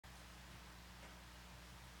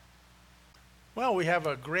Well, we have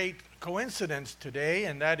a great coincidence today,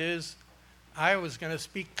 and that is I was going to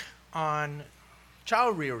speak on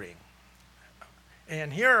child rearing.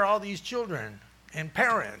 And here are all these children and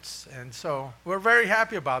parents, and so we're very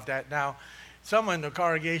happy about that. Now, some in the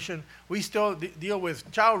congregation, we still deal with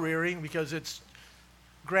child rearing because it's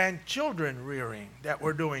grandchildren rearing that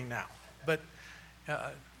we're doing now. But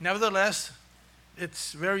nevertheless,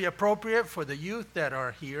 it's very appropriate for the youth that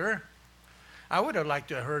are here. I would have liked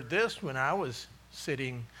to have heard this when I was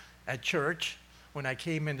sitting at church, when I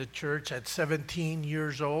came into church at 17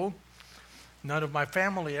 years old. None of my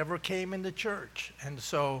family ever came into church, and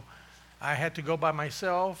so I had to go by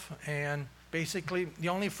myself, and basically the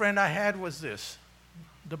only friend I had was this,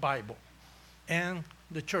 the Bible, and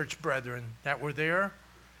the church brethren that were there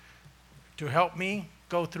to help me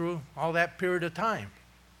go through all that period of time.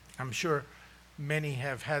 I'm sure many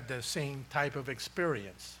have had the same type of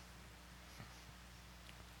experience.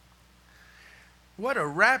 What a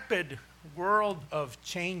rapid world of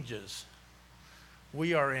changes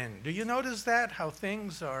we are in. Do you notice that? How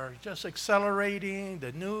things are just accelerating.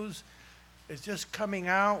 The news is just coming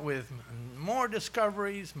out with more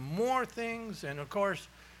discoveries, more things, and of course,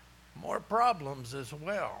 more problems as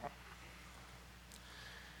well.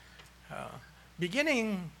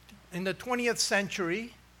 Beginning in the 20th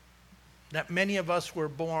century, that many of us were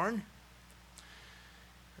born,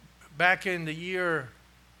 back in the year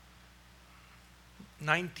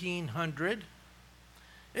 1900,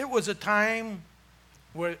 it was a time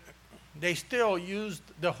where they still used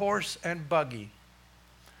the horse and buggy.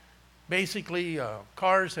 Basically,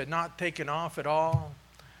 cars had not taken off at all.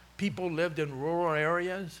 People lived in rural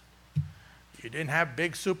areas. You didn't have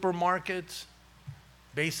big supermarkets.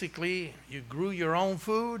 Basically, you grew your own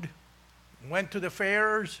food, went to the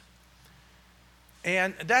fairs,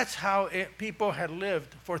 and that's how people had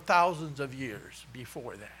lived for thousands of years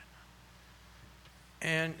before that.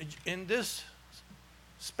 And in this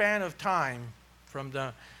span of time, from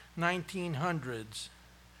the 1900s,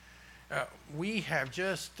 we have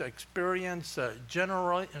just experienced a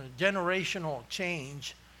generational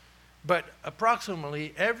change, but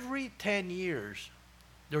approximately every 10 years,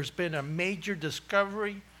 there's been a major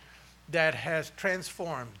discovery that has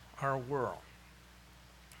transformed our world.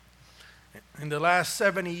 In the last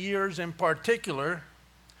 70 years in particular,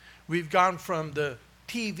 we've gone from the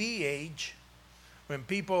TV age, when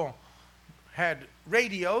people had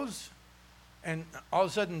radios, and all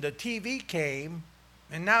of a sudden the TV came,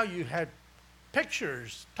 and now you had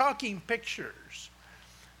pictures, talking pictures.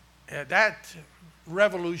 That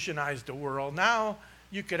revolutionized the world. Now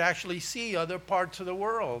you could actually see other parts of the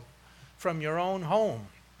world from your own home.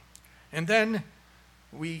 And then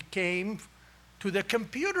we came to the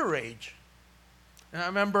computer age. And I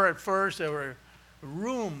remember at first there were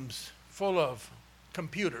rooms full of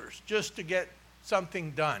computers just to get something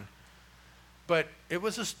done. But it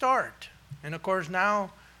was a start. And of course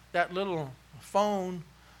now that little phone,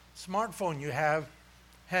 smartphone you have,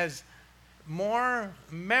 has more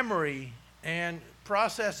memory and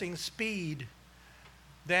processing speed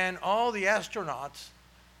than all the astronauts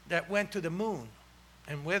that went to the moon.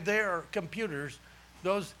 And with their computers,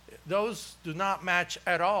 those do not match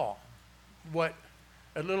at all what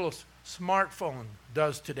a little smartphone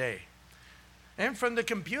does today. And from the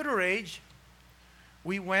computer age,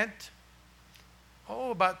 we went,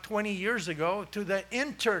 about 20 years ago, to the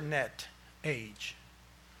internet age,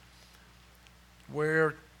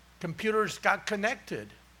 where computers got connected.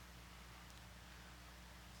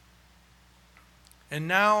 And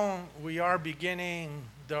now we are beginning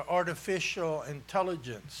the artificial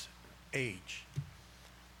intelligence age.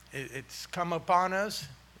 It's come upon us,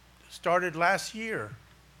 started last year,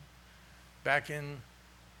 back in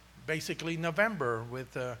basically November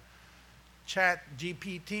with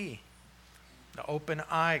ChatGPT, the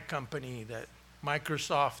OpenAI company that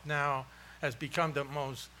Microsoft now has become the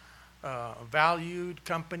most valued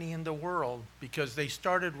company in the world, because they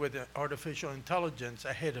started with artificial intelligence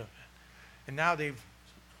ahead of it. And now they've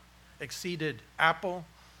exceeded Apple,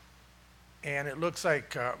 and it looks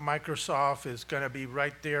like Microsoft is going to be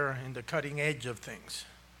right there in the cutting edge of things.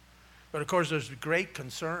 But of course, there's great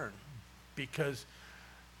concern, because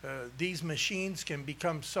these machines can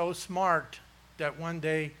become so smart that one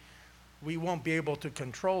day we won't be able to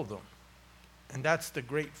control them. And that's the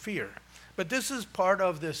great fear. But this is part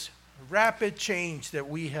of this rapid change that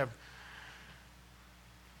we have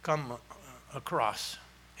come across.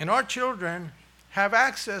 And our children have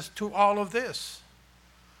access to all of this.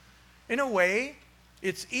 In a way,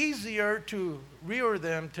 it's easier to rear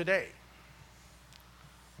them today.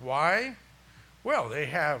 Why? Well, they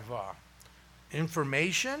have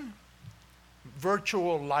information,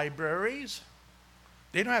 virtual libraries,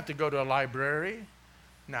 They don't have to go to a library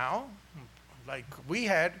now, like we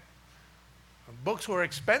had. Books were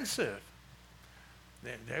expensive.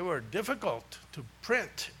 They were difficult to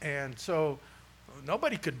print, and so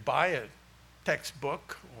nobody could buy a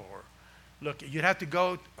textbook or look. You'd have to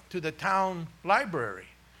go to the town library.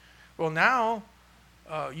 Well, now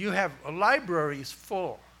you have libraries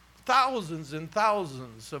full, thousands and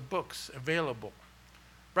thousands of books available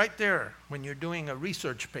right there when you're doing a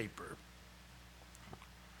research paper.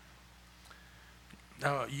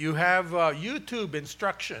 You have YouTube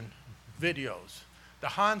instruction videos, the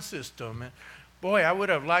Han system. Boy, I would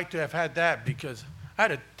have liked to have had that because I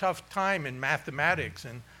had a tough time in mathematics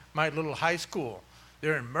in my little high school.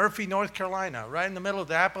 They're in Murphy, North Carolina, right in the middle of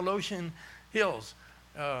the Appalachian Hills.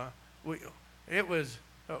 You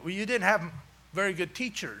didn't have very good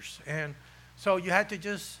teachers, and so you had to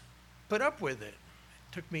just put up with it.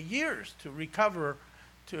 It took me years to recover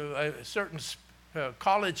to a certain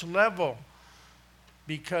college level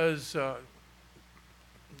because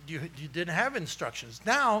you didn't have instructions.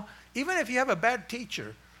 Now, even if you have a bad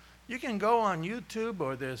teacher, you can go on YouTube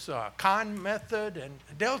or this Khan method, and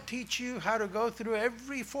they'll teach you how to go through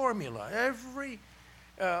every formula, every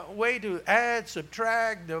way to add,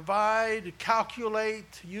 subtract, divide,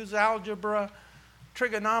 calculate, use algebra,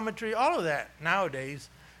 trigonometry, all of that nowadays.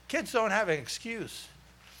 Kids don't have an excuse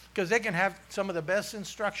because they can have some of the best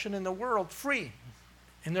instruction in the world free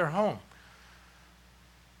in their home.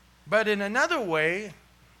 But in another way,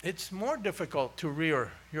 it's more difficult to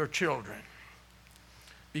rear your children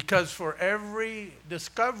because for every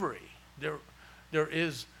discovery, there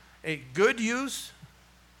is a good use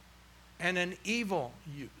and an evil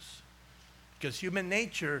use, because human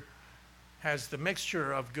nature has the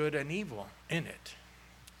mixture of good and evil in it.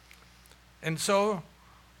 And so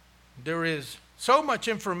there is so much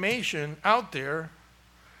information out there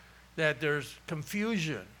that there's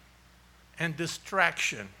confusion and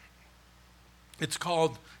distraction. It's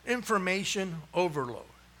called information overload.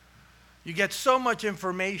 You get so much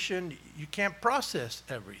information, you can't process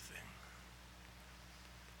everything.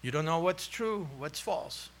 You don't know what's true, what's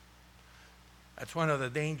false. That's one of the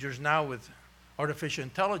dangers now with artificial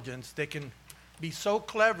intelligence. They can be so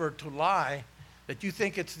clever to lie that you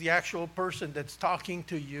think it's the actual person that's talking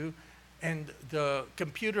to you, and the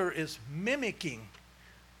computer is mimicking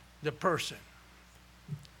the person.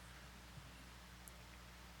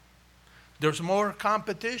 There's more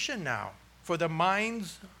competition now for the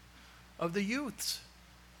minds of the youths.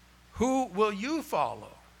 Who will you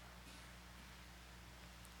follow?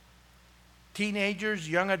 Teenagers,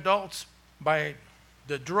 young adults, by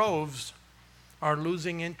the droves, are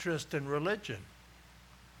losing interest in religion.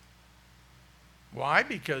 Why?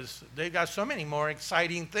 Because they got so many more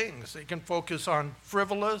exciting things. They can focus on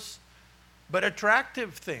frivolous but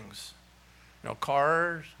attractive things.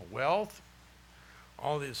 Cars, wealth,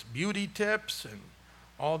 all these beauty tips, and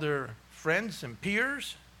all their friends and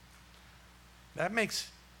peers. That makes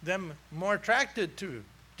them more attracted to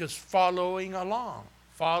just following along,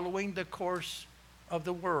 following the course of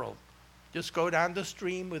the world. Just go down the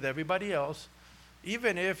stream with everybody else,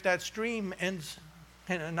 even if that stream ends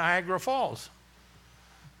in Niagara Falls.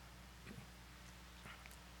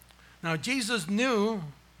 Now, Jesus knew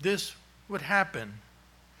this would happen.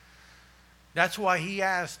 That's why he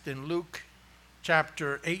asked in Luke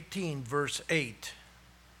chapter 18, verse 8.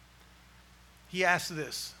 He asked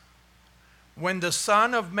this: when the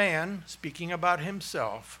Son of Man, speaking about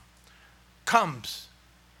himself, comes,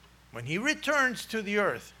 when he returns to the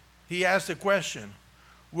earth, he asked the question,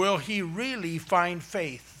 will he really find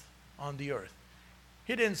faith on the earth?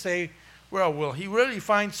 He didn't say, well, will he really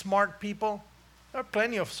find smart people? There are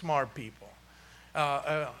plenty of smart people.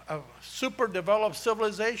 A super developed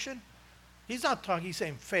civilization? He's not talking, he's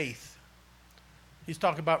saying faith. He's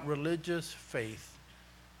talking about religious faith.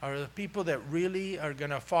 Are the people that really are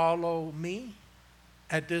going to follow me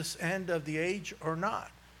at this end of the age or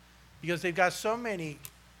not? Because they've got so many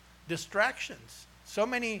distractions, so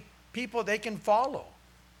many people they can follow.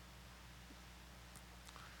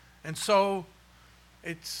 And so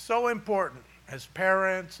it's so important as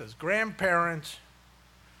parents, as grandparents,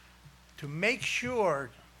 to make sure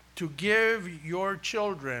to give your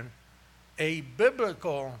children a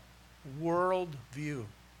biblical worldview.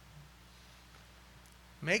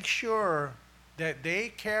 Make sure that they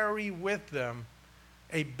carry with them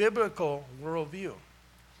a biblical worldview,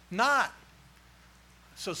 not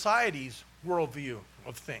society's worldview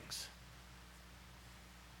of things.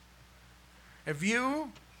 A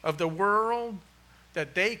view of the world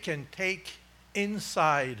that they can take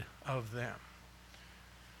inside of them.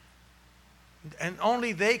 And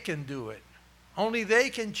only they can do it. Only they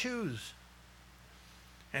can choose.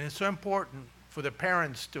 And it's so important for the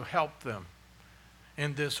parents to help them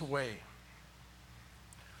in this way.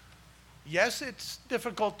 Yes, it's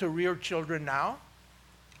difficult to rear children now,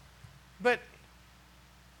 but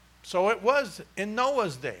so it was in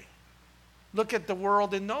Noah's day. Look at the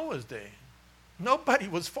world in Noah's day. Nobody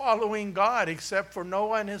was following God except for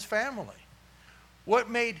Noah and his family. What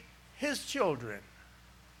made his children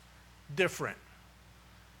different?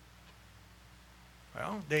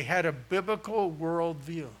 Well, they had a biblical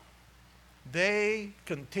worldview. They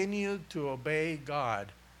continued to obey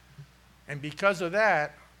God. And because of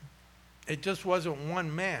that, it just wasn't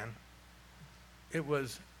one man. It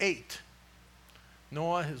was 8.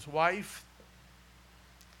 Noah, his wife,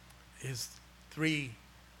 his 3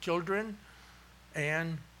 children,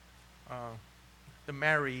 and the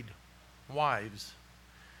married wives.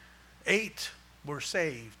 8 were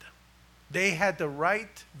saved. They had the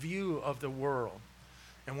right view of the world.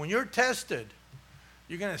 And when you're tested,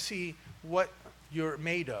 you're going to see what you're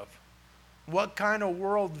made of. What kind of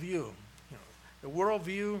worldview? The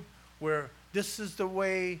worldview where this is the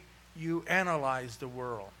way you analyze the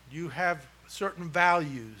world. You have certain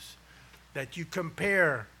values that you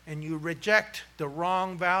compare, and you reject the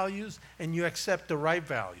wrong values and you accept the right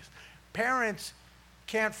values. Parents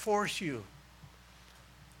can't force you.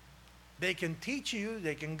 They can teach you,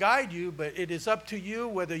 they can guide you, but it is up to you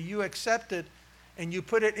whether you accept it and you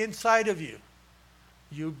put it inside of you.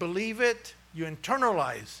 You believe it, you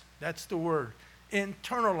internalize. That's the word,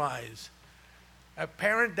 internalize. A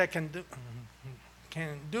parent that can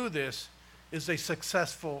do this is a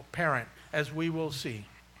successful parent, as we will see.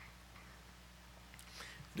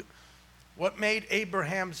 What made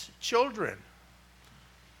Abraham's children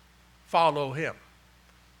follow him?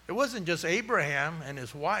 It wasn't just Abraham and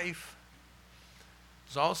his wife. It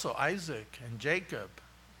was also Isaac and Jacob.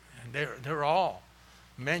 And they're all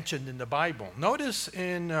mentioned in the Bible. Notice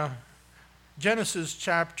in Genesis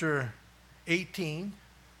chapter 18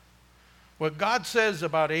 what God says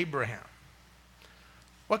about Abraham.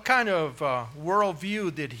 What kind of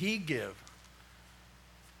worldview did he give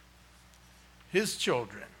his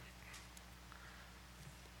children?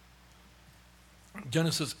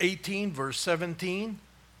 Genesis 18, verse 17.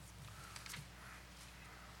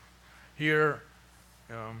 Here,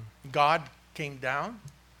 God came down.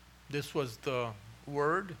 This was the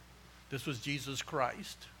Word. This was Jesus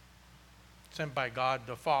Christ, sent by God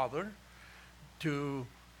the Father to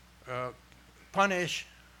punish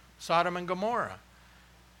Sodom and Gomorrah.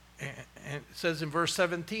 And it says in verse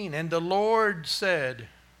 17, and the Lord said,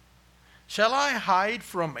 shall I hide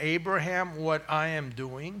from Abraham what I am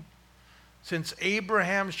doing? Since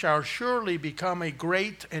Abraham shall surely become a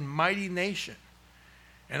great and mighty nation,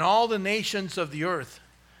 and all the nations of the earth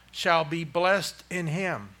shall be blessed in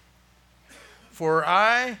him. For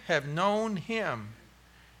I have known him,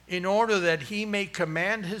 in order that he may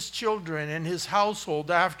command his children and his household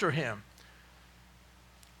after him,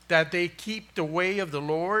 that they keep the way of the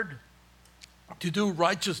Lord, to do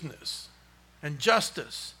righteousness and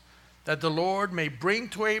justice, that the Lord may bring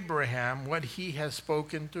to Abraham what he has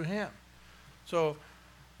spoken to him. So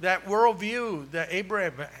that worldview that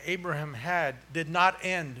Abraham had did not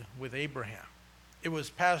end with Abraham. It was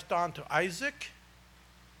passed on to Isaac,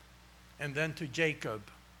 and then to Jacob,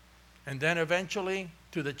 and then eventually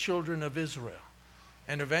to the children of Israel,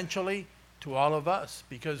 and eventually to all of us,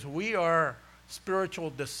 because we are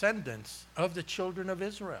spiritual descendants of the children of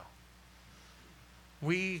Israel.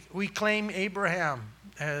 We claim Abraham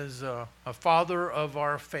as a father of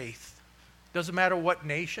our faith. Doesn't matter what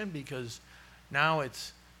nation, because now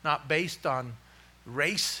it's not based on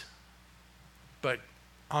race, but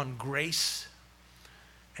on grace.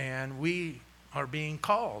 And we are being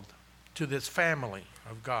called to this family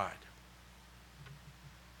of God.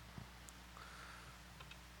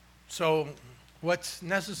 So what's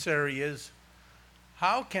necessary is,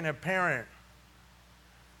 how can a parent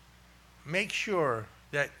make sure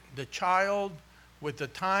that the child, with the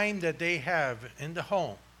time that they have in the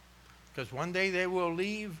home, because one day they will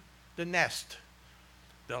leave the nest,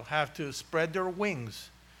 they'll have to spread their wings,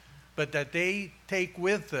 but that they take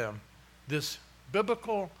with them this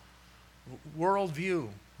biblical worldview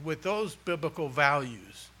with those biblical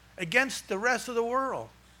values against the rest of the world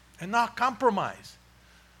and not compromise.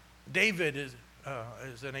 David is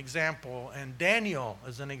an example, and Daniel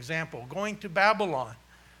is an example, going to Babylon.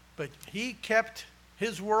 But he kept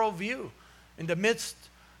his worldview in the midst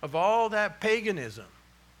of all that paganism.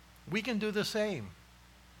 We can do the same.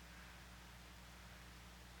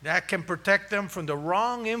 That can protect them from the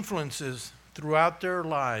wrong influences throughout their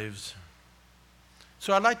lives.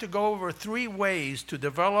 So I'd like to go over 3 ways to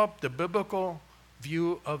develop the biblical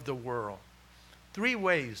view of the world. 3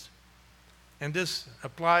 ways. And this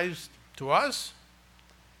applies to us,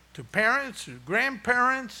 to parents, to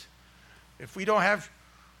grandparents. If we don't have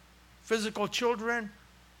physical children,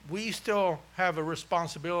 we still have a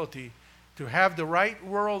responsibility to have the right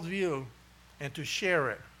worldview and to share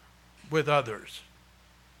it with others.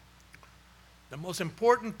 The most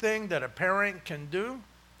important thing that a parent can do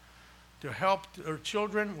to help their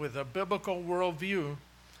children with a biblical worldview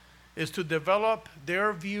is to develop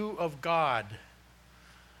their view of God.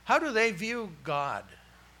 How do they view God?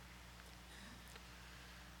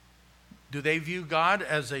 Do they view God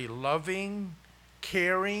as a loving,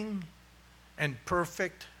 caring, and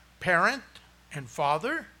perfect parent and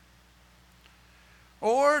father?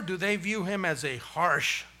 Or do they view him as a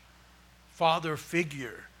harsh father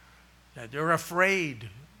figure that they're afraid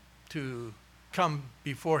to come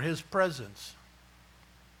before his presence?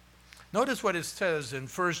 Notice what it says in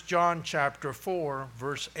 1 John chapter 4,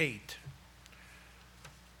 verse 8.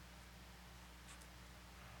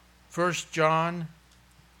 1 John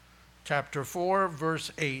chapter 4,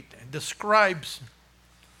 verse 8 describes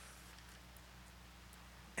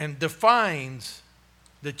and defines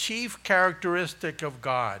the chief characteristic of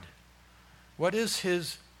God. What is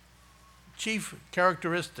his chief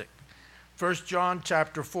characteristic? 1 John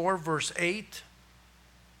chapter 4, verse 8,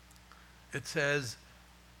 it says,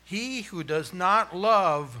 "He who does not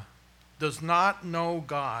love does not know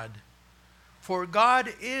God, for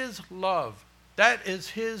God is love." That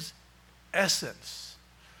is his essence.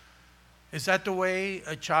 Is that the way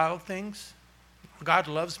a child thinks? God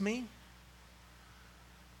loves me?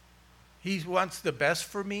 He wants the best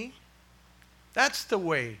for me? That's the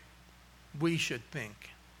way we should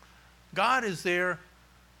think. God is there,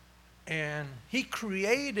 and he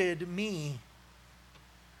created me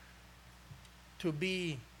to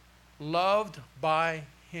be loved by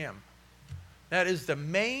him. That is the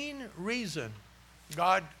main reason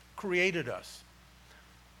God created us.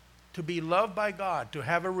 To be loved by God, to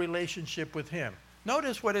have a relationship with him.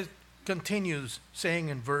 Notice what it continues saying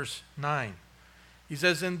in verse 9. He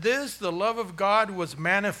says, "In this the love of God was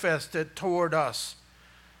manifested toward us,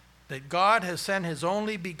 that God has sent his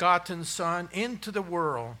only begotten Son into the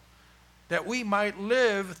world, that we might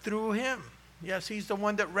live through him." Yes, he's the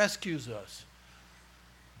one that rescues us.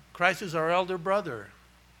 Christ is our elder brother.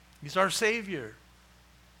 He's our Savior.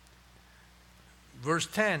 Verse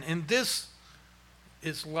 10, "In this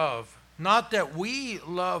is love, not that we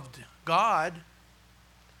loved God,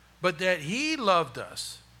 but that he loved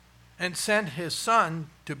us and sent his Son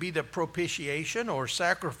to be the propitiation or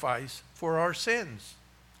sacrifice for our sins."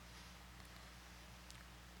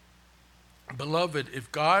 Beloved,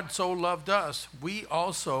 if God so loved us, we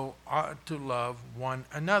also ought to love one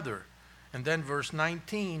another. And then verse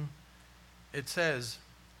 19, it says,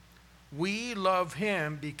 "We love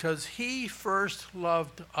him because he first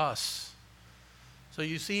loved us." So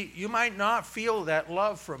you see, you might not feel that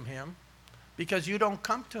love from him because you don't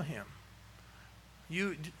come to him.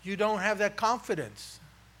 You don't have that confidence.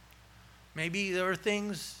 Maybe there are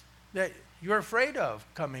things that you're afraid of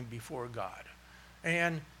coming before God.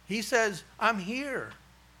 And he says, "I'm here."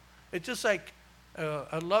 It's just like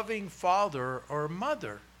a loving father or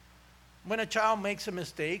mother. When a child makes a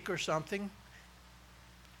mistake or something,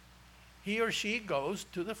 he or she goes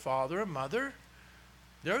to the father or mother.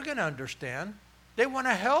 They're going to understand. They want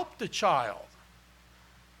to help the child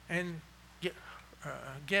and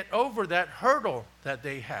get over that hurdle that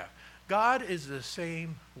they have. God is the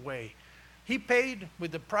same way. He paid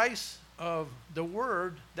with the price of the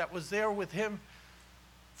word that was there with him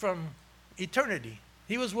from eternity.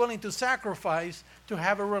 He was willing to sacrifice to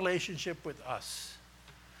have a relationship with us.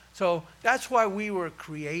 So that's why we were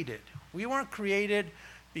created. We weren't created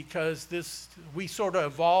because we sort of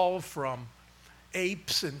evolved from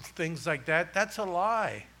apes and things like that. That's a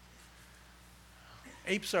lie.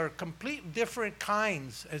 Apes are complete different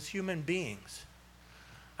kinds as human beings.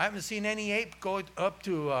 I haven't seen any ape go up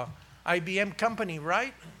to IBM company,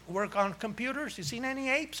 right? Work on computers. You seen any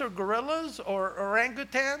apes or gorillas or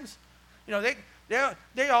orangutans? You know,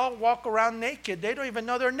 they all walk around naked. They don't even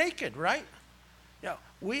know they're naked, right? Yeah,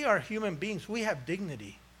 we are human beings. We have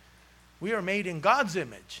dignity. We are made in God's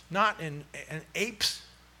image, not in an ape's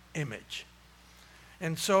image.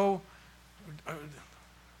 And so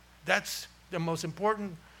that's the most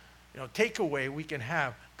important takeaway we can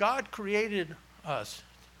have. God created us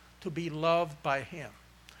to be loved by him.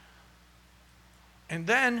 And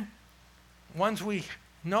then, once we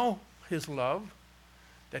know his love,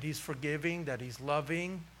 that he's forgiving, that he's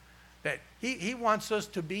loving, that he wants us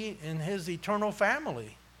to be in his eternal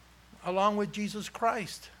family, along with Jesus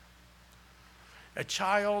Christ. A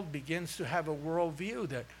child begins to have a worldview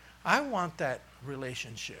that I want that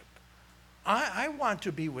relationship. I want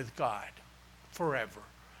to be with God forever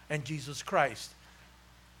and Jesus Christ,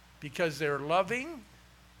 because they're loving,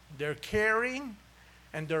 they're caring,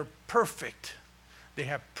 and they're perfect. They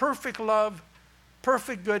have perfect love,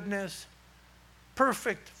 perfect goodness,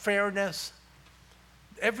 perfect fairness.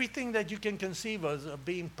 Everything that you can conceive of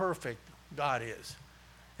being perfect, God is.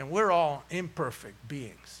 And we're all imperfect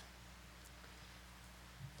beings.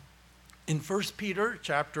 In 1 Peter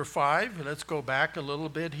chapter 5, let's go back a little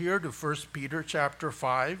bit here to 1 Peter chapter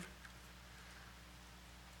 5.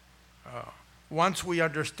 Once we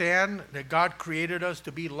understand that God created us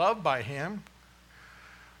to be loved by him,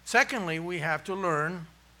 secondly, we have to learn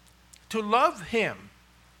to love him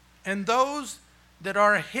and those that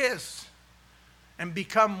are his and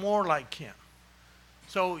become more like him.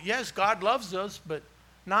 So yes, God loves us, but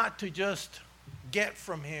not to just get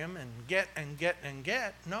from him and get and get and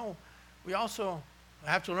get. No, we also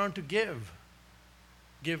have to learn to give.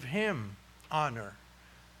 Give him honor,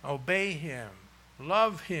 obey him,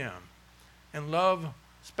 love him, and love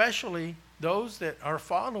especially those that are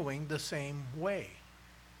following the same way.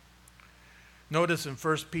 Notice in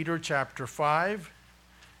 1 Peter chapter 5,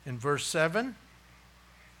 in verse 7,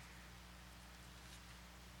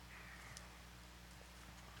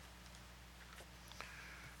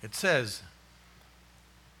 it says,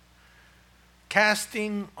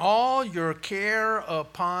 casting all your care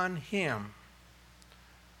upon him,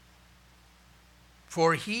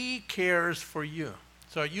 for he cares for you.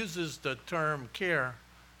 So it uses the term care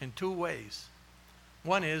in two ways.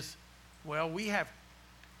 One is, well, we have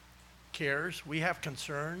cares, we have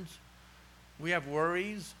concerns, we have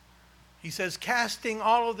worries. He says, casting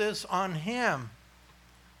all of this on him.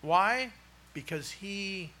 Why? Because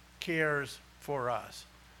he cares for us.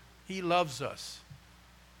 He loves us.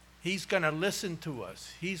 He's going to listen to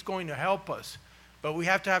us. He's going to help us. But we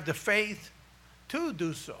have to have the faith to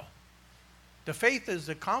do so. The faith is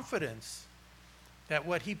the confidence that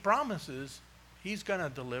what he promises, he's going to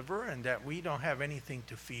deliver, and that we don't have anything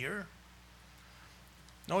to fear.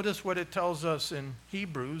 Notice what it tells us in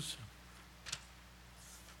Hebrews,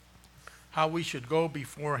 how we should go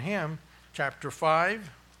before him, chapter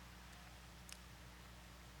 5.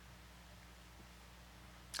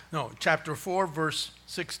 No, chapter 4, verse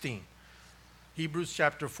 16. Hebrews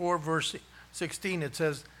chapter 4, verse 16, it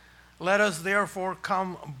says, let us therefore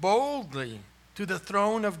come boldly to the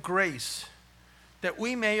throne of grace, that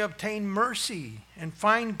we may obtain mercy and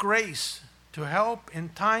find grace to help in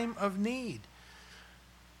time of need.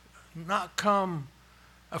 Not come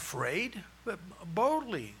afraid, but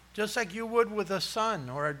boldly, just like you would with a son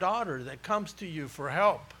or a daughter that comes to you for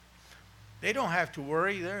help. They don't have to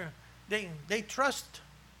worry. They trust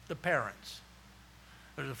the parents.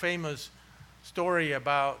 There's a famous story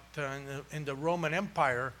about in the Roman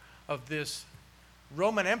Empire of this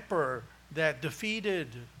Roman emperor that defeated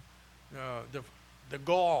the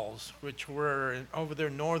Gauls, which were over there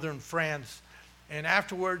in northern France. And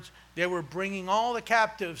afterwards, they were bringing all the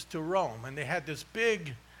captives to Rome. And they had this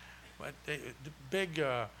big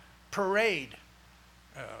parade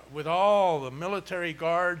with all the military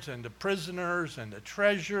guards and the prisoners and the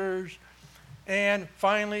treasures. And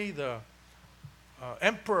finally, the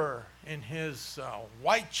emperor in his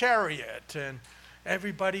white chariot, and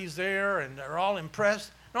everybody's there, and they're all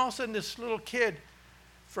impressed. And all of a sudden, this little kid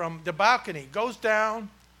from the balcony goes down,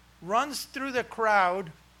 runs through the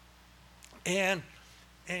crowd, and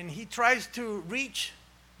he tries to reach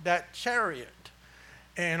that chariot.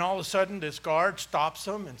 And all of a sudden, this guard stops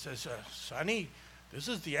him and says, Sonny, this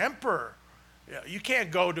is the emperor. You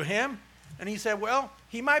can't go to him. And he said, well,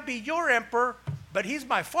 he might be your emperor, but he's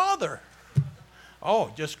my father.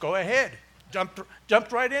 Oh, just go ahead.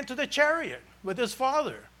 Jumped right into the chariot with his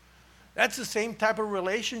father. That's the same type of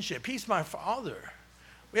relationship. He's my father.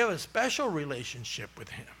 We have a special relationship with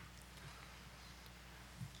him.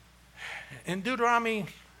 In Deuteronomy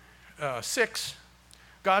 6,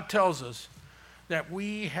 God tells us that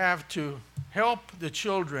we have to help the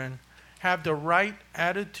children have the right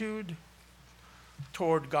attitude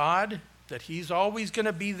toward God, that he's always going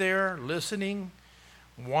to be there, listening,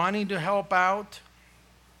 wanting to help out.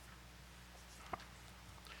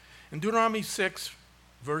 In Deuteronomy 6,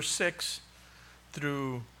 verse 6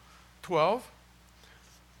 through 12,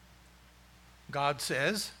 God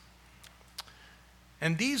says,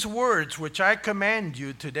 and these words which I command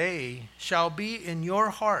you today shall be in your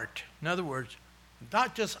heart. In other words,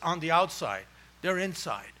 not just on the outside, they're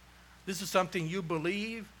inside. This is something you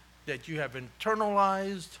believe, that you have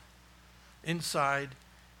internalized inside.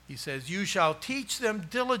 He says, you shall teach them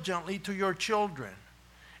diligently to your children,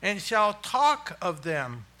 and shall talk of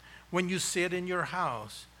them when you sit in your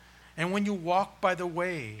house, and when you walk by the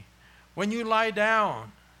way, when you lie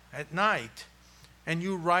down at night and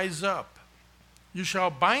you rise up. You shall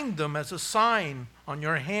bind them as a sign on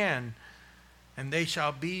your hand, and they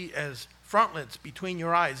shall be as frontlets between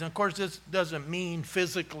your eyes. And of course, this doesn't mean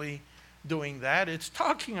physically doing that. It's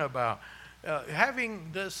talking about having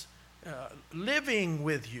this living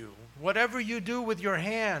with you. Whatever you do with your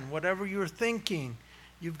hand, whatever you're thinking,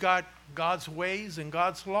 you've got God's ways and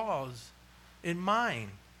God's laws in mind.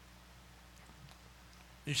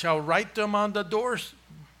 You shall write them on the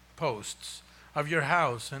doorposts of your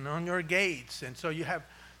house and on your gates. And so you have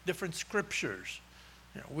different scriptures.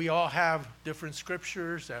 We all have different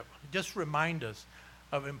scriptures that just remind us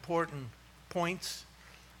of important points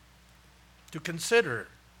to consider.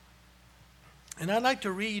 And I'd like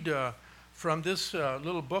to read from this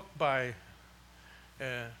little book by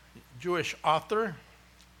a Jewish author,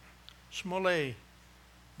 Shmuley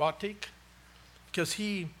Botik, because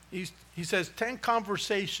he says 10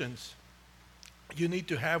 conversations you need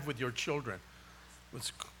to have with your children.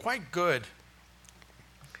 It's quite good.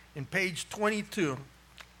 In page 22,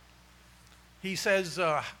 he says,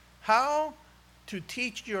 how to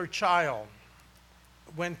teach your child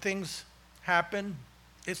when things happen.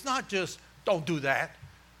 It's not just, don't do that,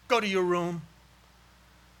 go to your room.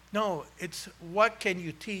 No, it's what can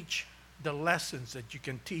you teach, the lessons that you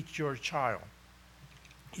can teach your child.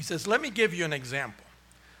 He says, let me give you an example.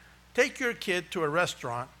 Take your kid to a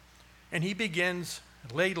restaurant, and he begins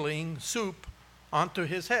ladling soup onto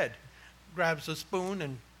his head. Grabs a spoon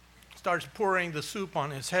and starts pouring the soup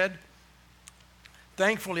on his head.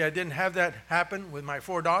 Thankfully, I didn't have that happen with my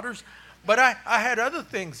 4 daughters, but I had other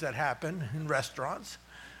things that happened in restaurants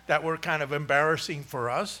that were kind of embarrassing for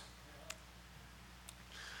us.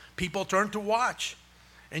 People turn to watch,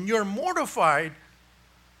 and you're mortified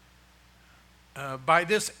by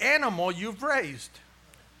this animal you've raised.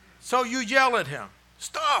 So you yell at him,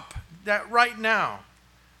 stop that right now.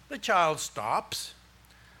 The child stops,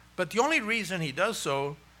 but the only reason he does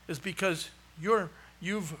so is because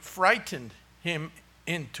you've frightened him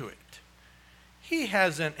into it. He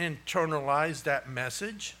hasn't internalized that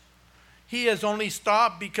message. He has only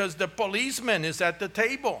stopped because the policeman is at the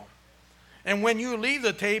table. And when you leave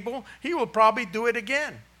the table, he will probably do it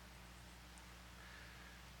again.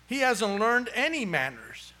 He hasn't learned any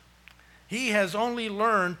manners. He has only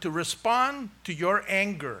learned to respond to your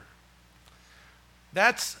anger.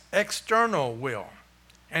 That's external will,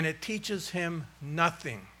 and it teaches him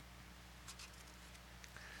nothing.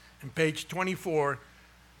 In page 24,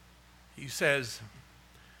 he says,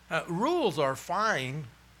 rules are fine,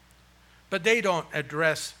 but they don't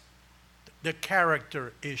address the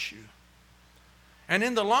character issue. And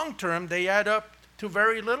in the long term, they add up to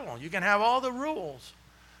very little. You can have all the rules,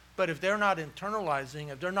 but if they're not internalizing,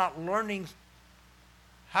 if they're not learning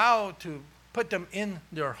how to put them in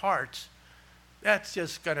their hearts, that's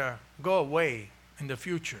just going to go away in the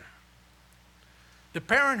future. The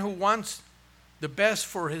parent who wants the best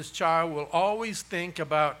for his child will always think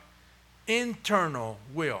about internal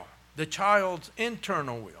will, the child's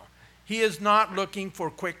internal will. He is not looking for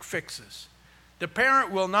quick fixes. The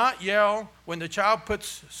parent will not yell when the child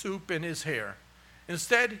puts soup in his hair.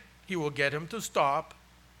 Instead, he will get him to stop,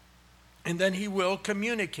 and then he will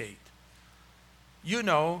communicate. You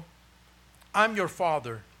know, I'm your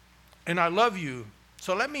father, and I love you.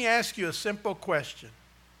 So let me ask you a simple question.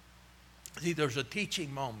 See, there's a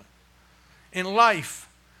teaching moment. In life,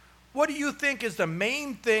 what do you think is the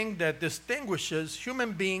main thing that distinguishes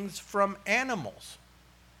human beings from animals?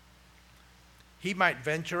 He might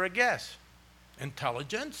venture a guess.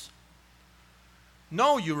 Intelligence?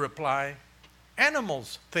 No, you reply.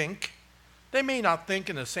 Animals think. They may not think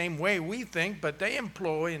in the same way we think, but they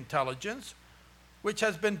employ intelligence, which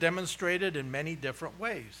has been demonstrated in many different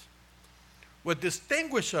ways. What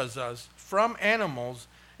distinguishes us from animals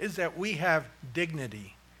is that we have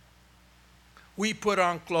dignity. We put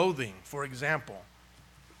on clothing, for example,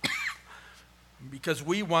 because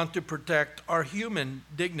we want to protect our human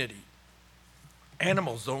dignity.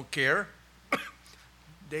 Animals don't care.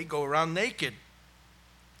 They go around naked.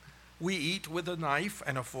 We eat with a knife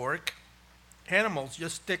and a fork. Animals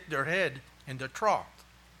just stick their head in the trough.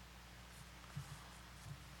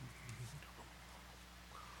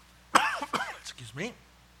 Excuse me.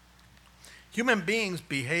 Human beings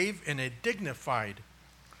behave in a dignified,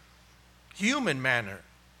 human manner,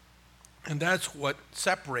 and that's what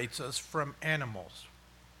separates us from animals.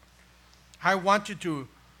 I want you to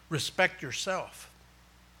respect yourself.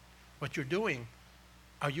 What you're doing,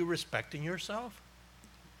 are you respecting yourself?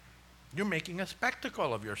 You're making a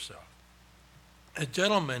spectacle of yourself. A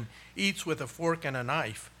gentleman eats with a fork and a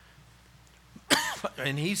knife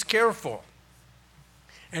and he's careful.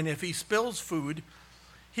 And if he spills food,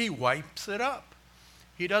 he wipes it up.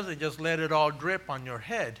 He doesn't just let it all drip on your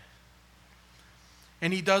head.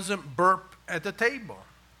 And he doesn't burp at the table.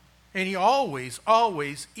 And he always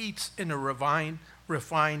eats in a refined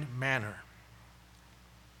manner.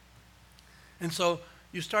 And so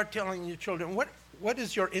you start telling your children, what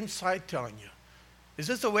is your inside telling you? Is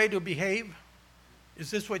this the way to behave?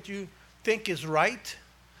 Is this what you think is right?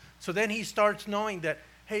 So then he starts knowing that,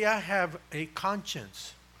 hey, I have a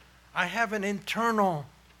conscience. I have an internal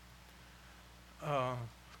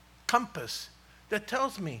compass that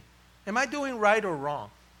tells me, am I doing right or wrong?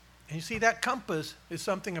 And you see, that compass is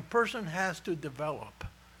something a person has to develop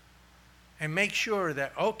and make sure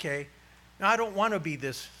that, okay, I don't want to be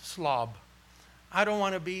this slob. I don't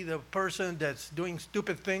want to be the person that's doing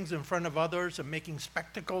stupid things in front of others and making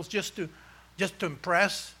spectacles just to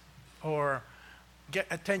impress or get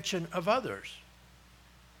attention of others.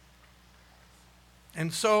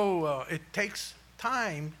 And so it takes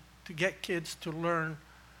time to get kids to learn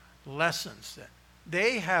lessons. That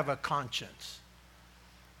they have a conscience.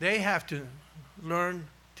 They have to learn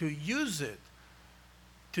to use it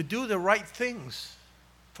to do the right things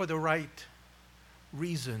for the right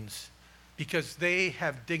reasons, because they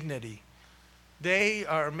have dignity. They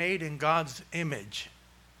are made in God's image.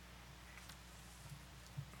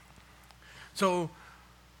 So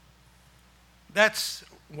that's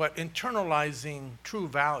what internalizing true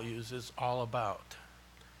values is all about.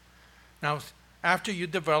 Now, after you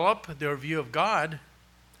develop their view of God,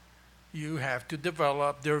 you have to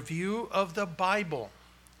develop their view of the Bible.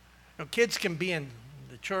 Now, kids can be in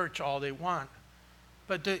the church all they want,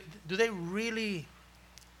 but do they really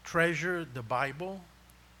treasure the Bible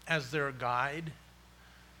as their guide?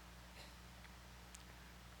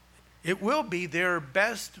 It will be their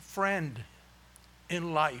best friend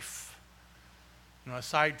in life.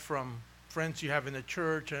 Aside from friends you have in the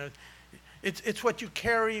church, it's what you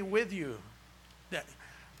carry with you. That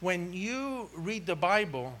when you read the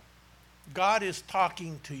Bible, God is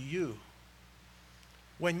talking to you.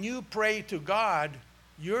 When you pray to God,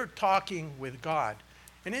 you're talking with God.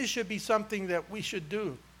 And it should be something that we should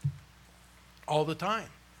do all the time.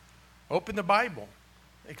 Open the Bible,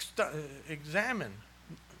 examine,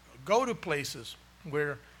 go to places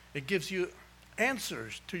where it gives you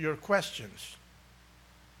answers to your questions.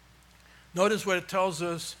 Notice what it tells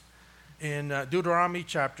us in Deuteronomy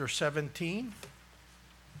chapter 17.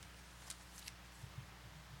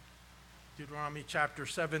 Deuteronomy chapter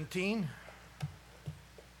 17.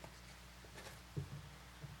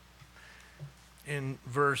 In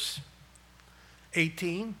verse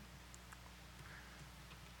 18.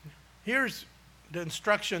 Here's the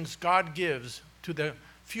instructions God gives to the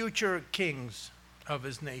future kings of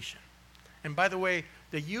his nation. And by the way,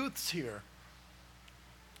 the youths here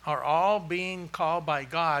are all being called by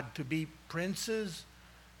God to be princes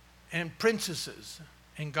and princesses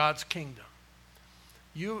in God's kingdom.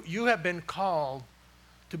 You have been called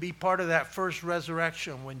to be part of that first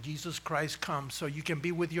resurrection when Jesus Christ comes, so you can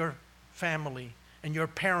be with your family and your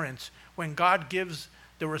parents when God gives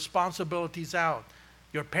the responsibilities out.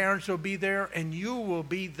 Your parents will be there and you will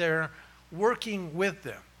be there working with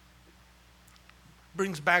them.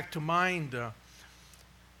 Brings back to mind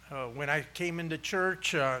when I came into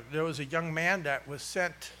church, there was a young man that was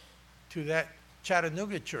sent to that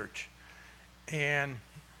Chattanooga church. And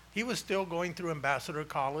he was still going through Ambassador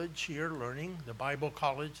College here, learning the Bible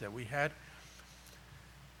college that we had.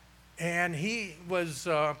 And he was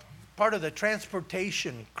part of the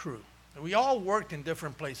transportation crew. We all worked in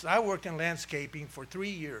different places. I worked in landscaping for 3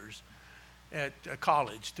 years at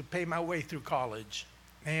college to pay my way through college.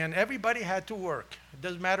 And everybody had to work. It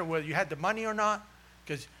doesn't matter whether you had the money or not,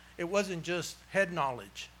 because it wasn't just head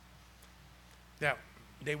knowledge that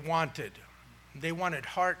they wanted. They wanted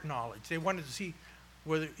heart knowledge. They wanted to see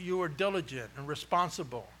whether you were diligent and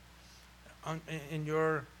responsible in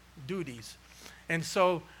your duties. And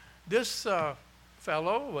so this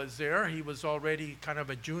fellow was there. He was already kind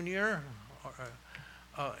of a junior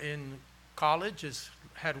in college,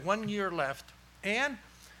 had 1 year left. And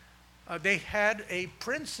they had a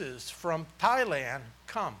princess from Thailand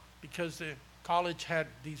come because the college had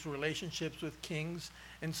these relationships with kings.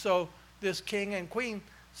 And so this king and queen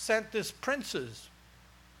sent this princess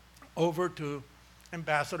over to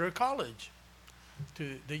Ambassador College,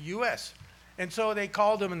 to the U.S. And so they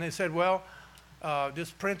called him and they said, well,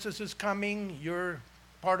 this princess is coming. You're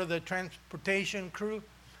part of the transportation crew.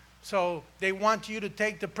 So they want you to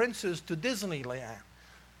take the princess to Disneyland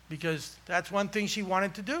because that's one thing she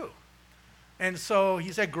wanted to do. And so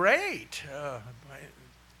he said, great.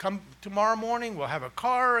 come tomorrow morning, we'll have a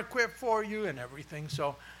car equipped for you and everything.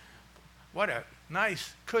 So what a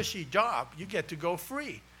nice, cushy job. You get to go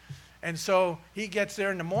free. And so he gets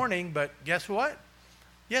there in the morning, but guess what?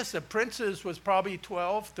 Yes, the princess was probably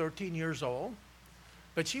 12, 13 years old,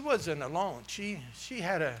 but she wasn't alone. She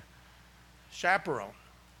had a chaperone,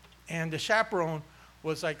 and the chaperone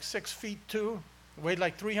was like 6'2", weighed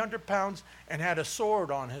like 300 pounds, and had a sword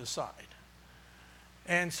on his side.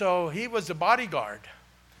 And so he was the bodyguard.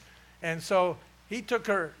 And so he took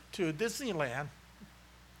her to Disneyland,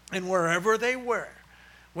 and wherever they were,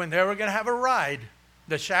 when they were going to have a ride,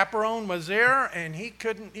 the chaperone was there, and he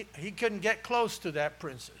couldn't get close to that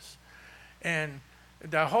princess. And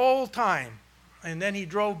the whole time, and then he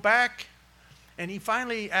drove back, and he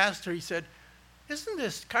finally asked her, he said, "Isn't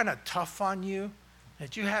this kind of tough on you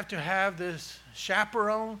that you have to have this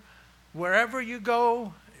chaperone wherever you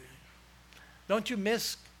go? Don't you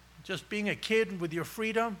miss just being a kid with your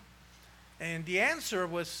freedom?" And the answer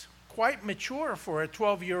was quite mature for a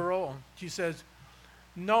 12-year-old. She says,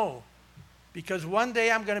 "No, because one day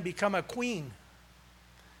I'm going to become a queen,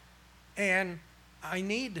 and I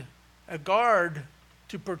need a guard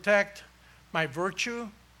to protect my virtue,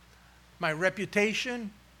 my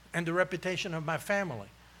reputation, and the reputation of my family."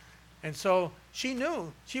 And so she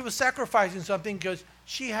knew she was sacrificing something because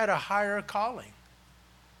she had a higher calling.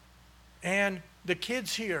 And the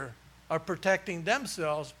kids here are protecting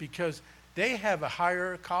themselves because they have a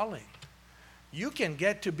higher calling. You can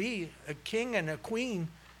get to be a king and a queen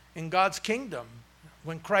in God's kingdom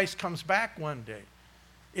when Christ comes back one day,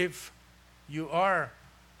 if you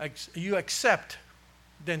accept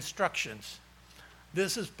the instructions.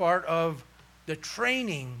 This is part of the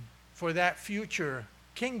training for that future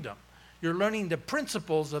kingdom. You're learning the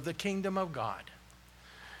principles of the kingdom of God.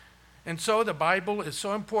 And so the Bible is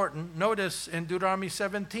so important. Notice in Deuteronomy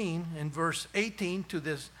 17, in verse 18, to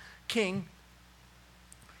this king,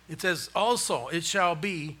 it says, "Also it shall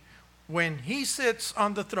be when he sits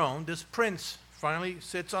on the throne," this prince finally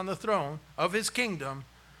sits on the throne of his kingdom,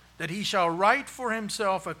 "that he shall write for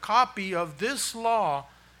himself a copy of this law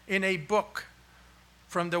in a book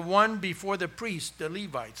from the one before the priest, the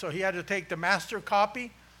Levite." So he had to take the master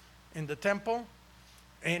copy in the temple,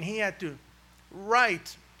 and he had to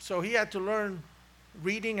write. So he had to learn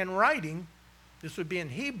reading and writing. This would be in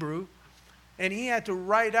Hebrew. And he had to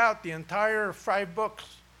write out the entire 5 books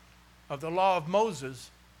of the law of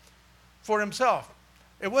Moses for himself.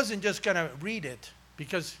 It wasn't just going to read it,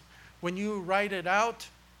 because when you write it out,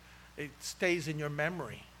 it stays in your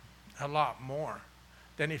memory a lot more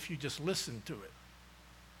than if you just listen to it.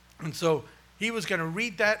 And so he was going to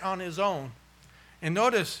read that on his own. And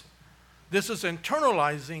notice, this is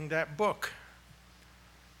internalizing that book.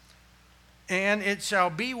 "And it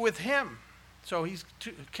shall be with him." So he's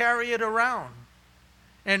to carry it around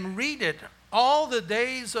and read it all the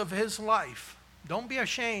days of his life. Don't be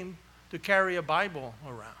ashamed to carry a Bible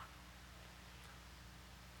around.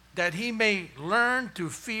 "That he may learn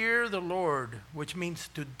to fear the Lord," which means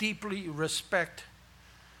to deeply respect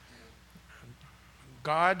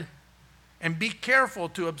God, "and be careful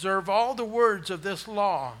to observe all the words of this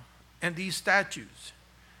law and these statutes,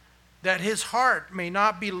 that his heart may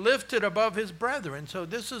not be lifted above his brethren." So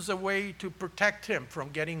this is a way to protect him from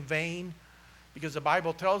getting vain, because the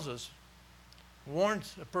Bible tells us,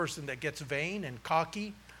 warns a person that gets vain and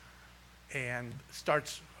cocky and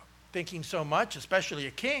starts thinking so much, especially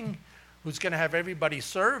a king who's going to have everybody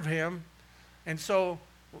serve him. And so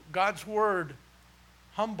God's word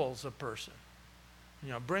humbles a person,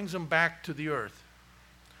 brings them back to the earth.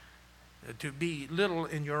 To be little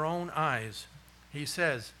in your own eyes, he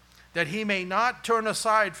says, "that he may not turn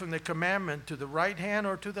aside from the commandment to the right hand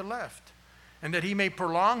or to the left, and that he may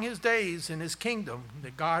prolong his days in his kingdom,"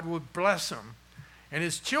 that God would bless him, "and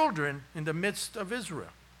his children in the midst of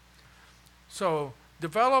Israel." So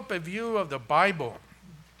develop a view of the Bible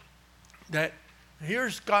that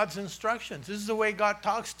here's God's instructions. This is the way God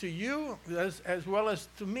talks to you as well as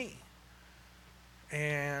to me.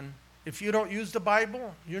 And if you don't use the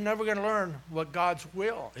Bible, you're never going to learn what God's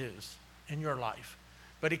will is in your life.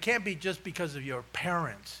 But it can't be just because of your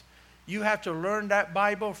parents. You have to learn that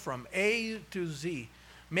Bible from A to Z.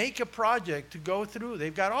 Make a project to go through.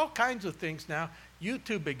 They've got all kinds of things now.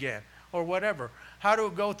 YouTube again, or whatever. How to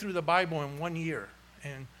go through the Bible in 1 year.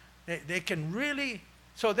 And they can really,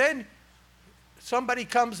 so then somebody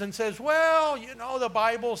comes and says, "Well, the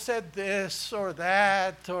Bible said this or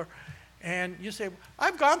that," and you say,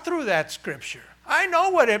 "I've gone through that scripture. I know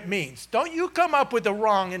what it means. Don't you come up with the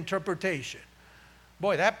wrong interpretation."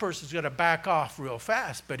 Boy, that person's going to back off real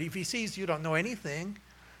fast. But if he sees you don't know anything,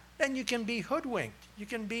 then you can be hoodwinked. You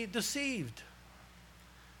can be deceived.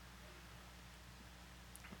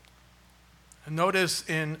 Notice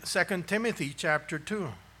in 2 Timothy chapter 2.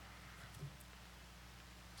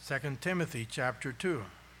 2 Timothy chapter 2.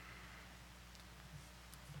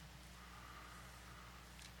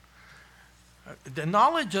 The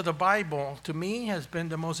knowledge of the Bible, to me, has been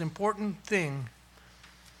the most important thing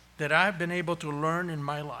that I've been able to learn in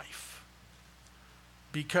my life.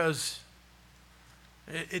 Because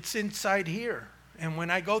it's inside here. And when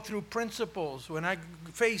I go through principles, when I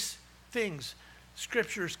face things,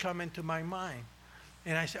 scriptures come into my mind.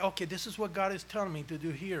 And I say, okay, this is what God is telling me to do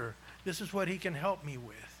here. This is what he can help me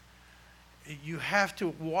with. You have to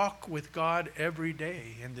walk with God every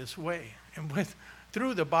day in this way. And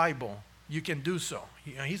through the Bible, you can do so.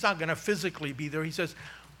 He's not going to physically be there. He says,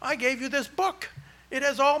 I gave you this book. It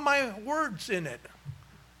has all my words in it.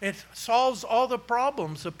 It solves all the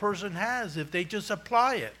problems a person has if they just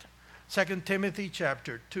apply it. 2 Timothy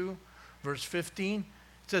chapter 2, verse 15,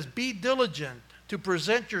 it says, be diligent to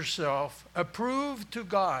present yourself approved to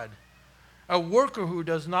God, a worker who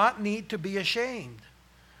does not need to be ashamed,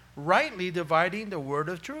 rightly dividing the word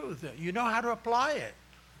of truth. You know how to apply it.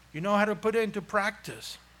 You know how to put it into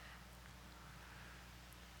practice.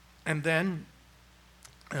 And then,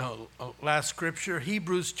 last scripture,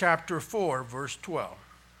 Hebrews chapter 4, verse 12.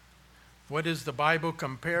 What is the Bible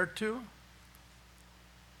compared to?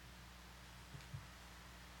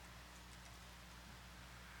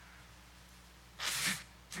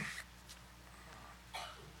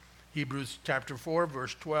 Hebrews chapter 4,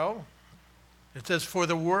 verse 12. It says, for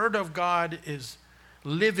the word of God is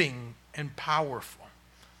living and powerful.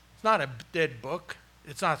 It's not a dead book.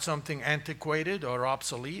 It's not something antiquated or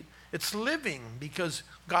obsolete. It's living because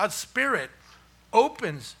God's Spirit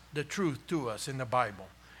opens the truth to us in the Bible.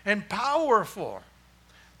 And powerful.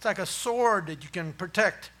 It's like a sword that you can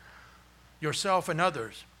protect yourself and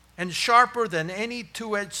others. And sharper than any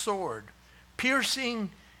two-edged sword,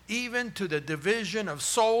 piercing even to the division of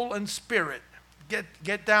soul and spirit.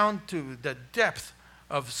 Get down to the depth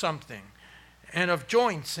of something, and of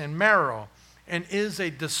joints and marrow, and is a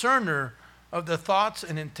discerner of the thoughts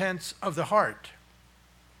and intents of the heart.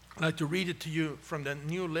 I'd like to read it to you from the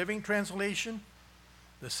New Living Translation.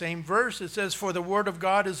 The same verse, it says, for the word of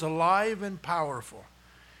God is alive and powerful.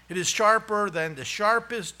 It is sharper than the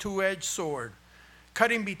sharpest two-edged sword,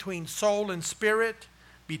 cutting between soul and spirit,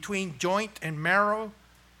 between joint and marrow.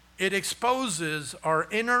 It exposes our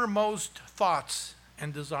innermost thoughts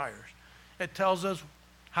and desires. It tells us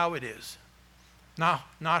how it is. Not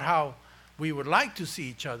how we would like to see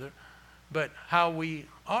each other, but how we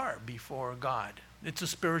are before God. It's a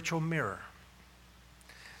spiritual mirror.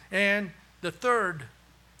 And the third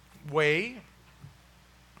way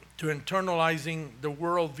to internalizing the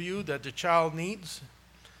worldview that the child needs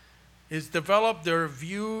is develop their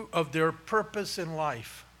view of their purpose in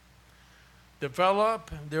life.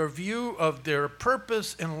 Develop their view of their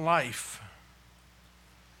purpose in life.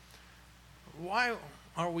 Why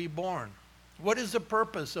are we born? What is the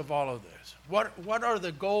purpose of all of this? What are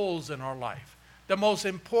the goals in our life? The most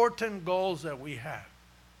important goals that we have.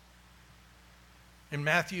 In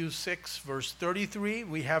Matthew 6, verse 33,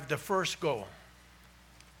 we have the first goal.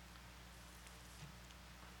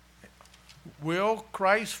 Will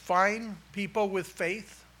Christ find people with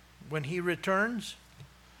faith when he returns?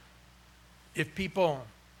 If people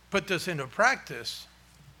put this into practice,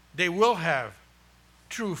 they will have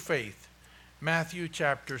true faith. Matthew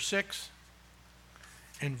chapter 6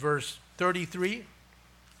 in verse 33,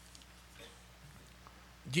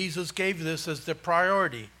 Jesus gave this as the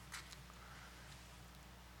priority.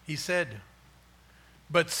 He said,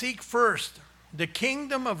 but seek first the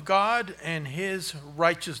kingdom of God and his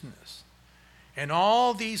righteousness. And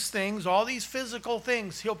all these things, all these physical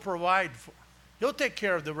things, he'll provide for. He'll take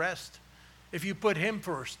care of the rest if you put him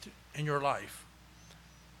first in your life.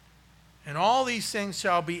 And all these things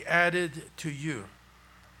shall be added to you.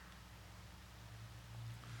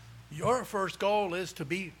 Your first goal is to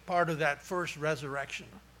be part of that first resurrection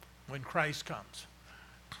when Christ comes.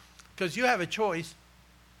 Because you have a choice.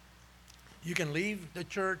 You can leave the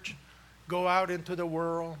church, go out into the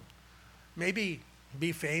world, maybe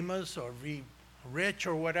be famous or be rich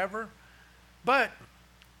or whatever. But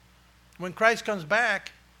when Christ comes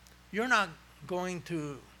back, you're not going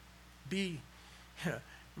to be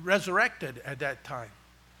resurrected at that time.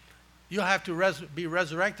 You'll have to be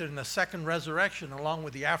resurrected in the second resurrection along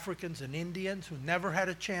with the Africans and Indians who never had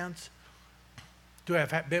a chance to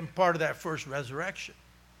have been part of that first resurrection.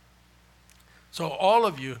 So all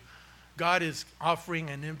of you, God is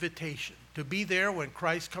offering an invitation to be there when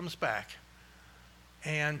Christ comes back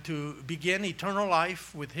and to begin eternal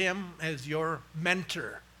life with him as your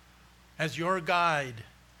mentor, as your guide,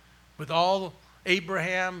 with all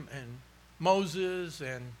Abraham and Moses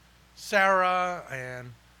and Sarah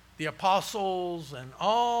and the apostles and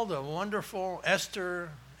all the wonderful Esther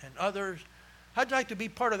and others. How'd you like to be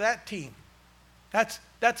part of that team? That's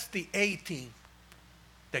the A team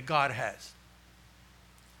that God has.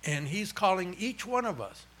 And he's calling each one of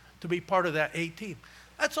us to be part of that A team.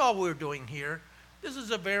 That's all we're doing here. This is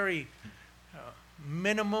a very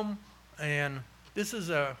minimum, and this is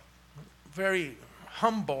a very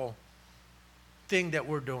humble thing that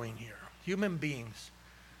we're doing here. Human beings.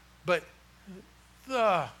 But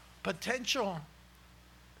the potential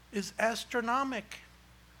is astronomical.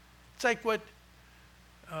 It's like what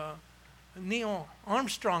Neil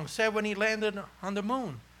Armstrong said when he landed on the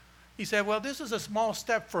moon. He said, well, this is a small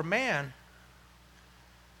step for man,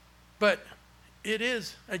 but it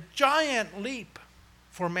is a giant leap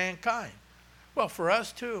for mankind. Well, for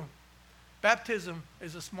us too. Baptism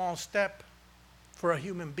is a small step for a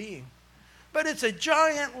human being, but it's a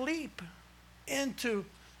giant leap into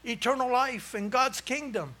eternal life in God's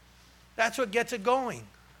kingdom. That's what gets it going.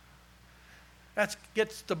 That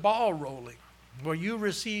gets the ball rolling, where you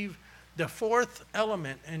receive the fourth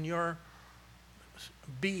element in your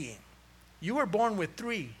being. You were born with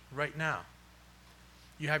three right now.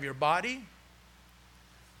 You have your body,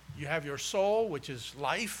 you have your soul, which is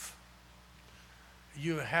life,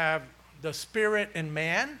 you have the spirit in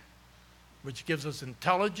man, which gives us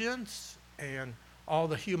intelligence and all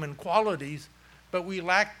the human qualities, but we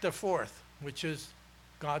lack the fourth, which is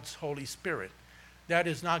God's Holy Spirit. That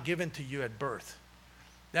is not given to you at birth.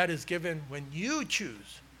 That is given when you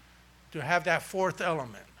choose to have that fourth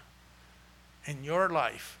element in your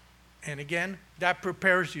life. And again, that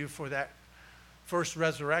prepares you for that first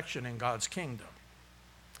resurrection in God's kingdom.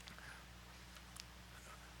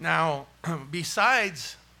 Now,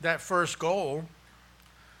 besides that first goal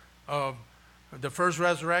of the first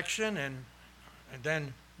resurrection and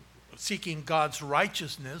then seeking God's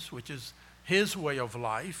righteousness, which is his way of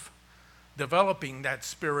life, developing that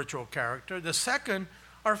spiritual character, the second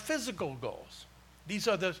are physical goals. These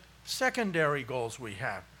are the secondary goals we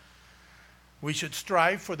have. We should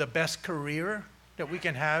strive for the best career that we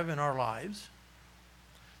can have in our lives,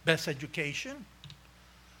 best education,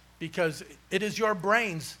 because it is your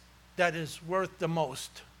brains that is worth the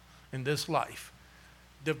most in this life.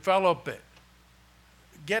 Develop it.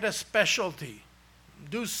 Get a specialty.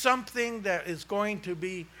 Do something that is going to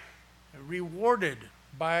be rewarded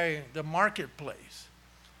by the marketplace.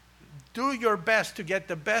 Do your best to get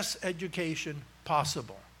the best education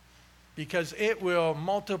possible, because it will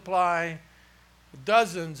multiply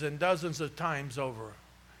dozens and dozens of times over.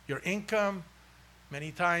 Your income,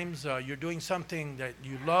 many times you're doing something that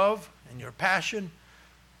you love and your passion.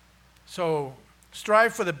 So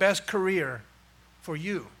strive for the best career for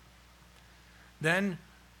you. Then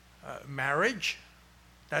marriage,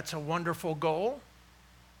 that's a wonderful goal.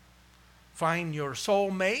 Find your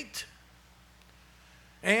soulmate.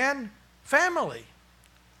 And family.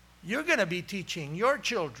 You're going to be teaching your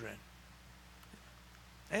children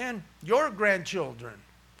and your grandchildren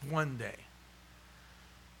one day.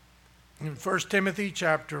 In 1 Timothy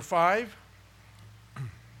chapter 5,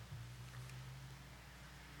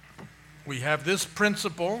 we have this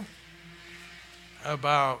principle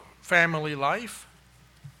about family life.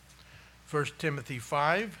 1 Timothy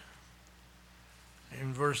 5,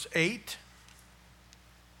 in verse 8.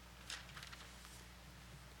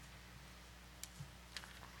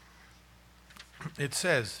 It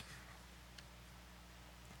says,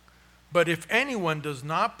 but if anyone does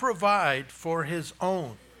not provide for his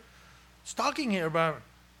own, it's talking here about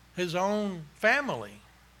his own family,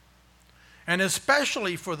 and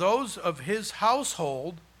especially for those of his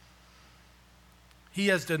household, he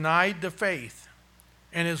has denied the faith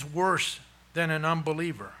and is worse than an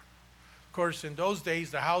unbeliever. Of course, in those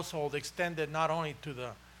days, the household extended not only to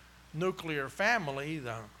the nuclear family,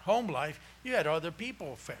 the home life, you had other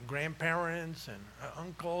people, grandparents and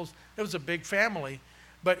uncles. It was a big family.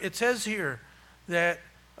 But it says here that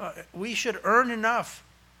we should earn enough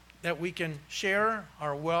that we can share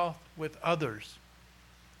our wealth with others.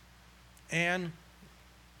 And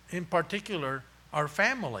in particular, our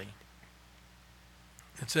family.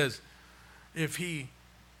 It says, if he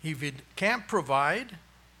can't provide,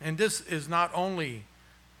 and this is not only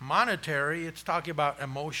monetary, it's talking about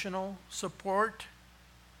emotional support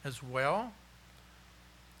as well.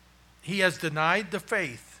 He has denied the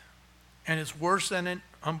faith and is worse than an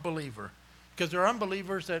unbeliever. Because there are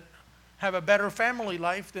unbelievers that have a better family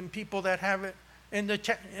life than people that have it in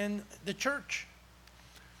the church.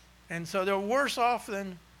 And so they're worse off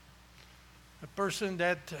than a person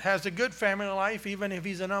that has a good family life, even if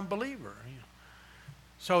he's an unbeliever.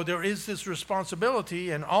 So there is this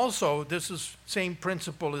responsibility, and also same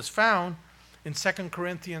principle is found in 2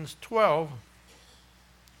 Corinthians 12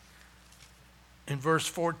 in verse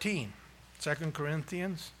 14. 2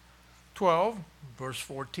 Corinthians 12, verse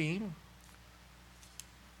 14.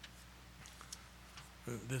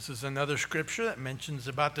 This is another scripture that mentions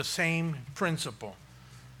about the same principle.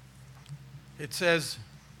 It says,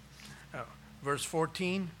 verse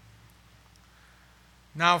 14,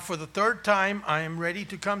 "Now for the third time I am ready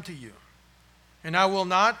to come to you, and I will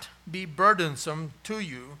not be burdensome to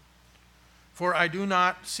you, for I do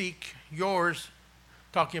not seek yours."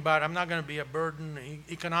 Talking about, I'm not going to be a burden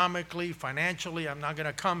economically, financially. I'm not going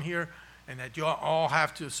to come here and that you all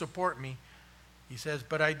have to support me. He says,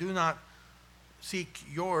 "But I do not seek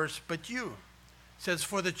yours, but you." He says,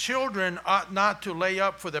 "For the children ought not to lay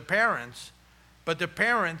up for the parents, but the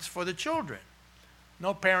parents for the children."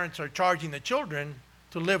 No parents are charging the children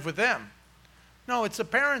to live with them. No, it's the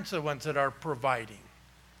parents the ones that are providing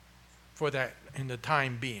for that in the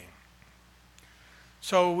time being.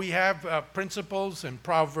 So we have principles in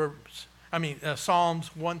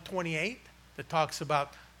Psalms 128 that talks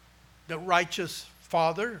about the righteous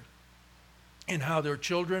father and how their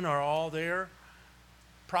children are all there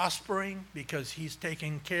prospering because he's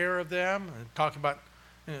taking care of them, and talk about,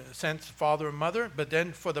 in a sense, father and mother. But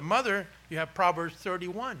then for the mother, you have Proverbs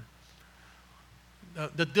 31,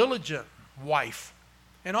 the diligent wife,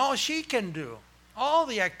 and all she can do, all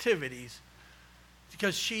the activities,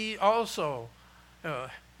 because she also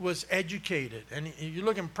was educated. And you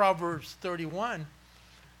look in Proverbs 31,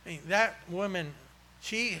 that woman,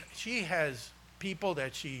 she has people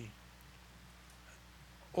that she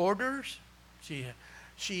orders.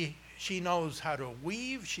 She knows how to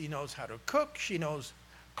weave. She knows how to cook. She knows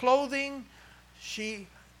clothing. She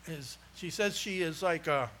says she is like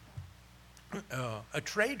a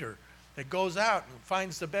trader that goes out and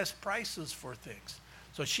finds the best prices for things.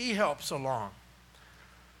 So she helps along.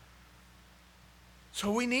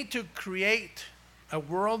 So we need to create a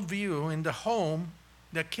worldview in the home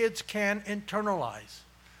that kids can internalize,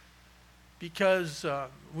 because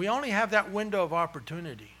we only have that window of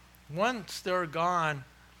opportunity. Once they're gone,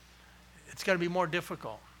 it's going to be more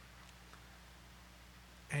difficult.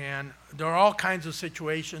 And there are all kinds of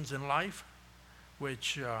situations in life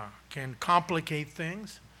which can complicate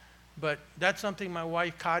things, but that's something my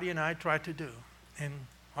wife Kadi and I tried to do. And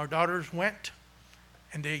our daughters went,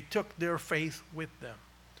 and they took their faith with them.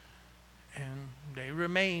 And they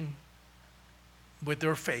remain with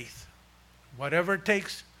their faith. Whatever it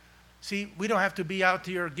takes. See, we don't have to be out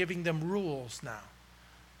here giving them rules now.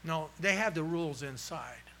 No, they have the rules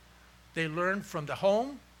inside. They learn from the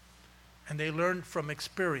home, and they learn from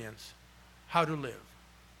experience how to live.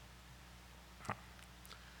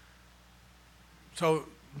 So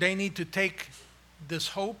they need to take this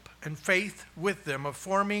hope and faith with them of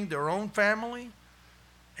forming their own family,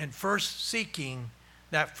 and first seeking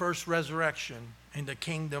that first resurrection in the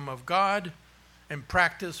kingdom of God, and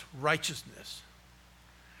practice righteousness.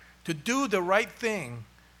 To do the right thing,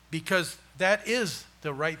 because that is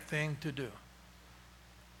the right thing to do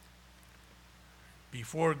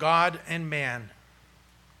before God and man.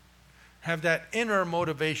 Have that inner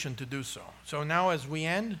motivation to do so. So now as we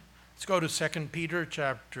end, let's go to 2 Peter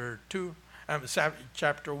chapter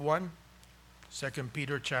 1. 2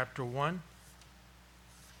 Peter chapter 1.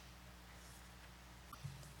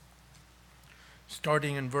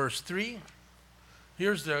 Starting in verse 3,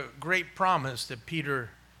 here's the great promise that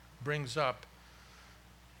Peter brings up.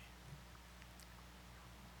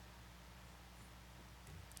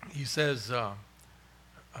 He says,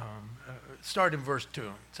 start in verse 2.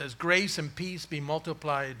 It says, "Grace and peace be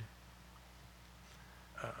multiplied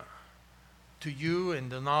to you in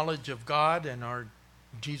the knowledge of God and our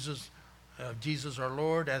Jesus our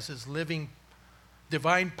Lord, as his living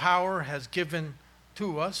divine power has given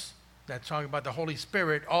to us." That's talking about the Holy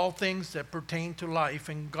Spirit, "all things that pertain to life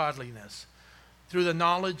and godliness, through the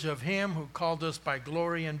knowledge of him who called us by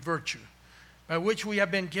glory and virtue, by which we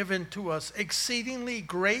have been given to us exceedingly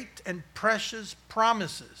great and precious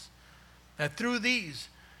promises, that through these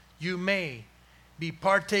you may be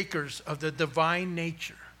partakers of the divine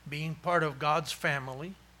nature," being part of God's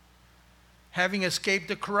family, "having escaped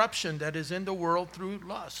the corruption that is in the world through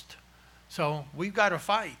lust." So we've got to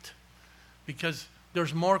fight, because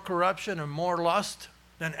there's more corruption and more lust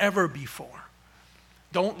than ever before.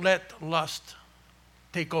 Don't let lust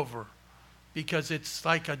take over, because it's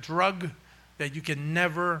like a drug that you can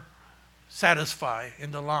never satisfy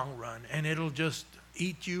in the long run. And it'll just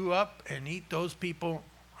eat you up and eat those people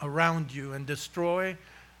around you and destroy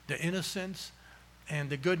the innocence and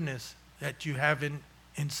the goodness that you have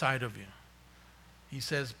inside of you. He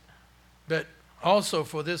says, but also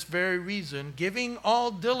for this very reason, giving all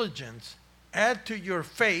diligence, add to your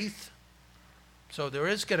faith. So there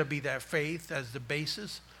is going to be that faith as the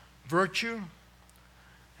basis. Virtue,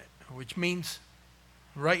 which means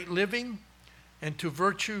right living. And to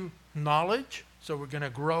virtue, knowledge. So we're going to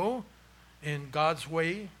grow in God's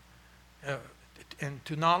way. And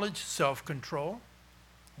to knowledge, self-control,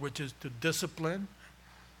 which is to discipline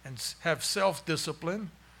and have self-discipline.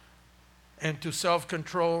 And to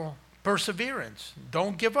self-control, perseverance.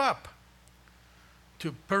 Don't give up.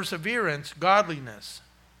 To perseverance, godliness,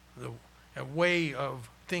 a way of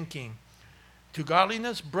thinking. To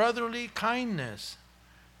godliness, brotherly kindness.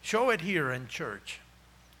 Show it here in church.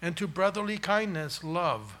 And to brotherly kindness,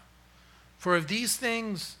 love. For if these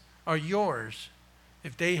things are yours,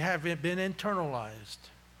 if they have been internalized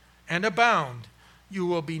and abound, you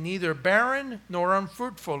will be neither barren nor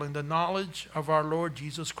unfruitful in the knowledge of our Lord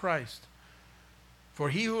Jesus Christ. For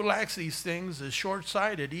he who lacks these things is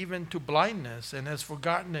short-sighted even to blindness, and has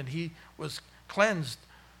forgotten that he was cleansed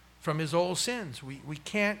from his old sins. We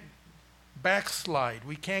can't backslide.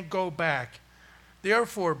 We can't go back.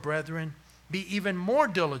 Therefore, brethren, be even more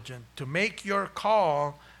diligent to make your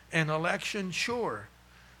call and election sure.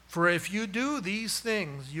 For if you do these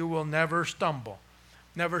things, you will never stumble.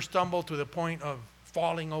 Never stumble to the point of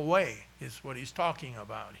falling away is what he's talking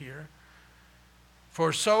about here.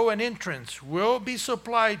 For so an entrance will be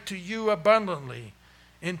supplied to you abundantly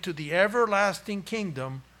into the everlasting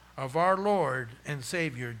kingdom of our Lord and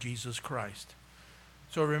Savior Jesus Christ.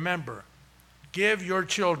 So remember, give your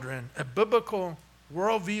children a biblical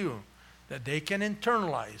worldview that they can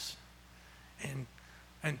internalize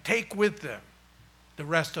and take with them the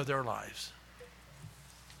rest of their lives.